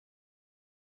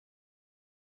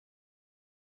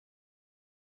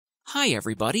Hi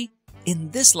everybody! In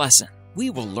this lesson, we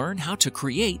will learn how to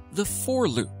create the for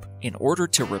loop in order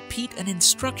to repeat an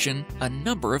instruction a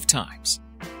number of times.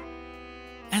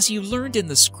 As you learned in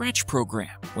the Scratch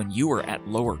program when you were at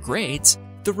lower grades,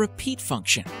 the repeat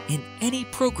function in any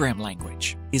program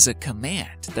language is a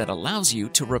command that allows you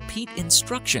to repeat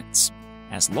instructions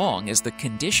as long as the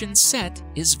condition set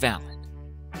is valid.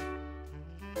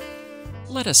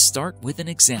 Let us start with an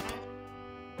example.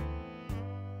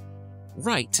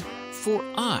 Write for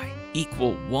I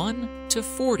equal 1 to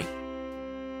 40.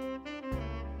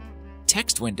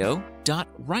 Text window dot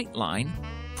writeline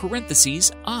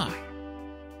parentheses I.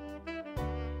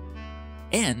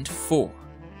 End for.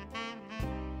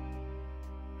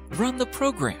 Run the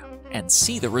program and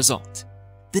see the result.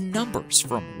 The numbers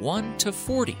from 1 to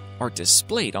 40 are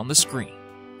displayed on the screen.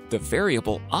 The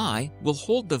variable I will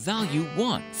hold the value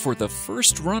 1 for the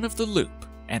first run of the loop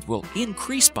and will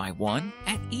increase by 1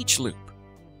 at each loop.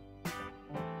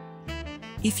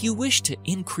 If you wish to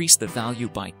increase the value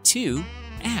by 2,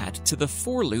 add to the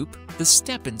for loop the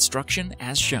step instruction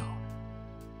as shown.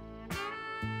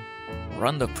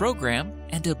 Run the program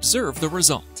and observe the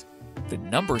result. The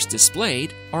numbers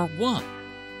displayed are 1,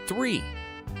 3,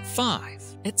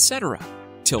 5, etc.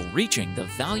 till reaching the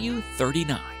value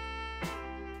 39.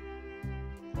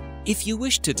 If you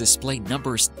wish to display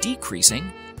numbers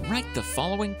decreasing, write the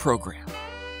following program.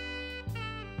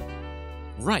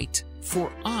 Write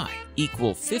for I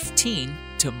equal 15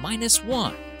 to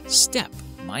 -1, step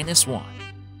 -1.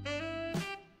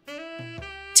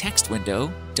 Text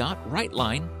window dot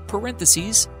writeline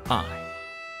parentheses I.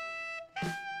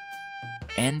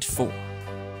 End for.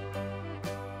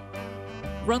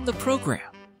 Run the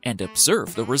program and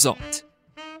observe the result.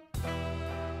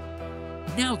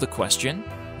 Now the question,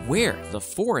 where the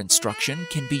for instruction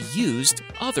can be used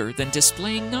other than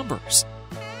displaying numbers?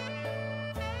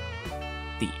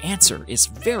 The answer is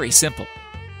very simple.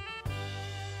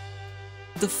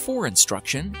 The for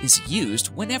instruction is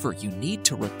used whenever you need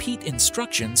to repeat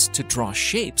instructions to draw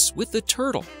shapes with the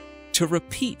turtle, to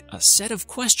repeat a set of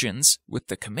questions with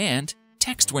the command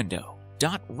text window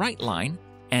dot writeline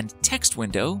and text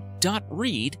window dot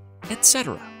read,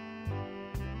 etc.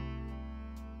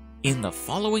 In the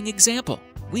following example,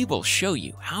 we will show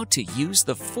you how to use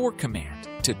the for command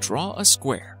to draw a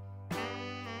square.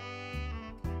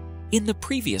 In the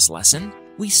previous lesson,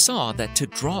 we saw that to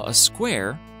draw a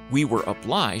square, we were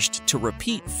obliged to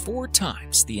repeat 4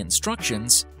 times the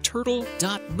instructions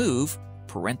turtle.move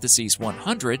parentheses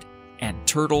 100 and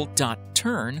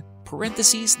turtle.turn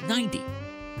parentheses 90.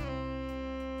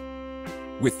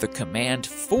 With the command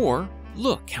for,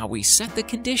 look how we set the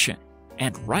condition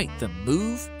and write the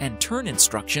move and turn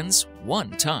instructions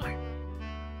 1 time.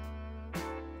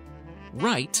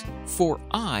 Write for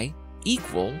I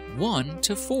equal 1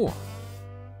 to 4.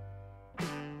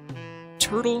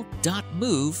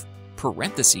 Turtle.move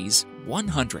parentheses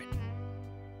 100.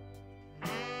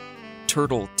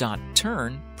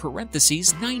 Turtle.turn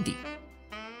parentheses 90.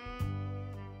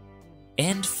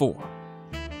 End for.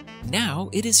 Now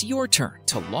it is your turn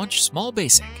to launch Small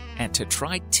Basic and to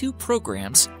try 2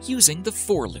 programs using the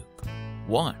for loop.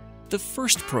 1. The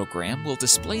first program will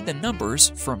display the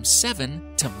numbers from 7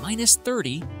 to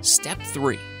 -30, step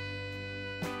 3.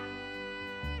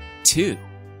 2.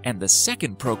 And the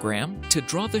second program to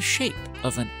draw the shape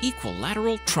of an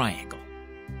equilateral triangle.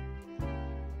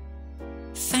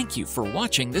 Thank you for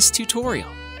watching this tutorial,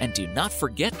 and do not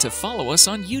forget to follow us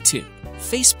on YouTube,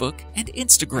 Facebook, and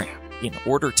Instagram in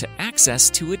order to access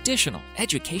to additional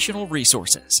educational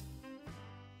resources.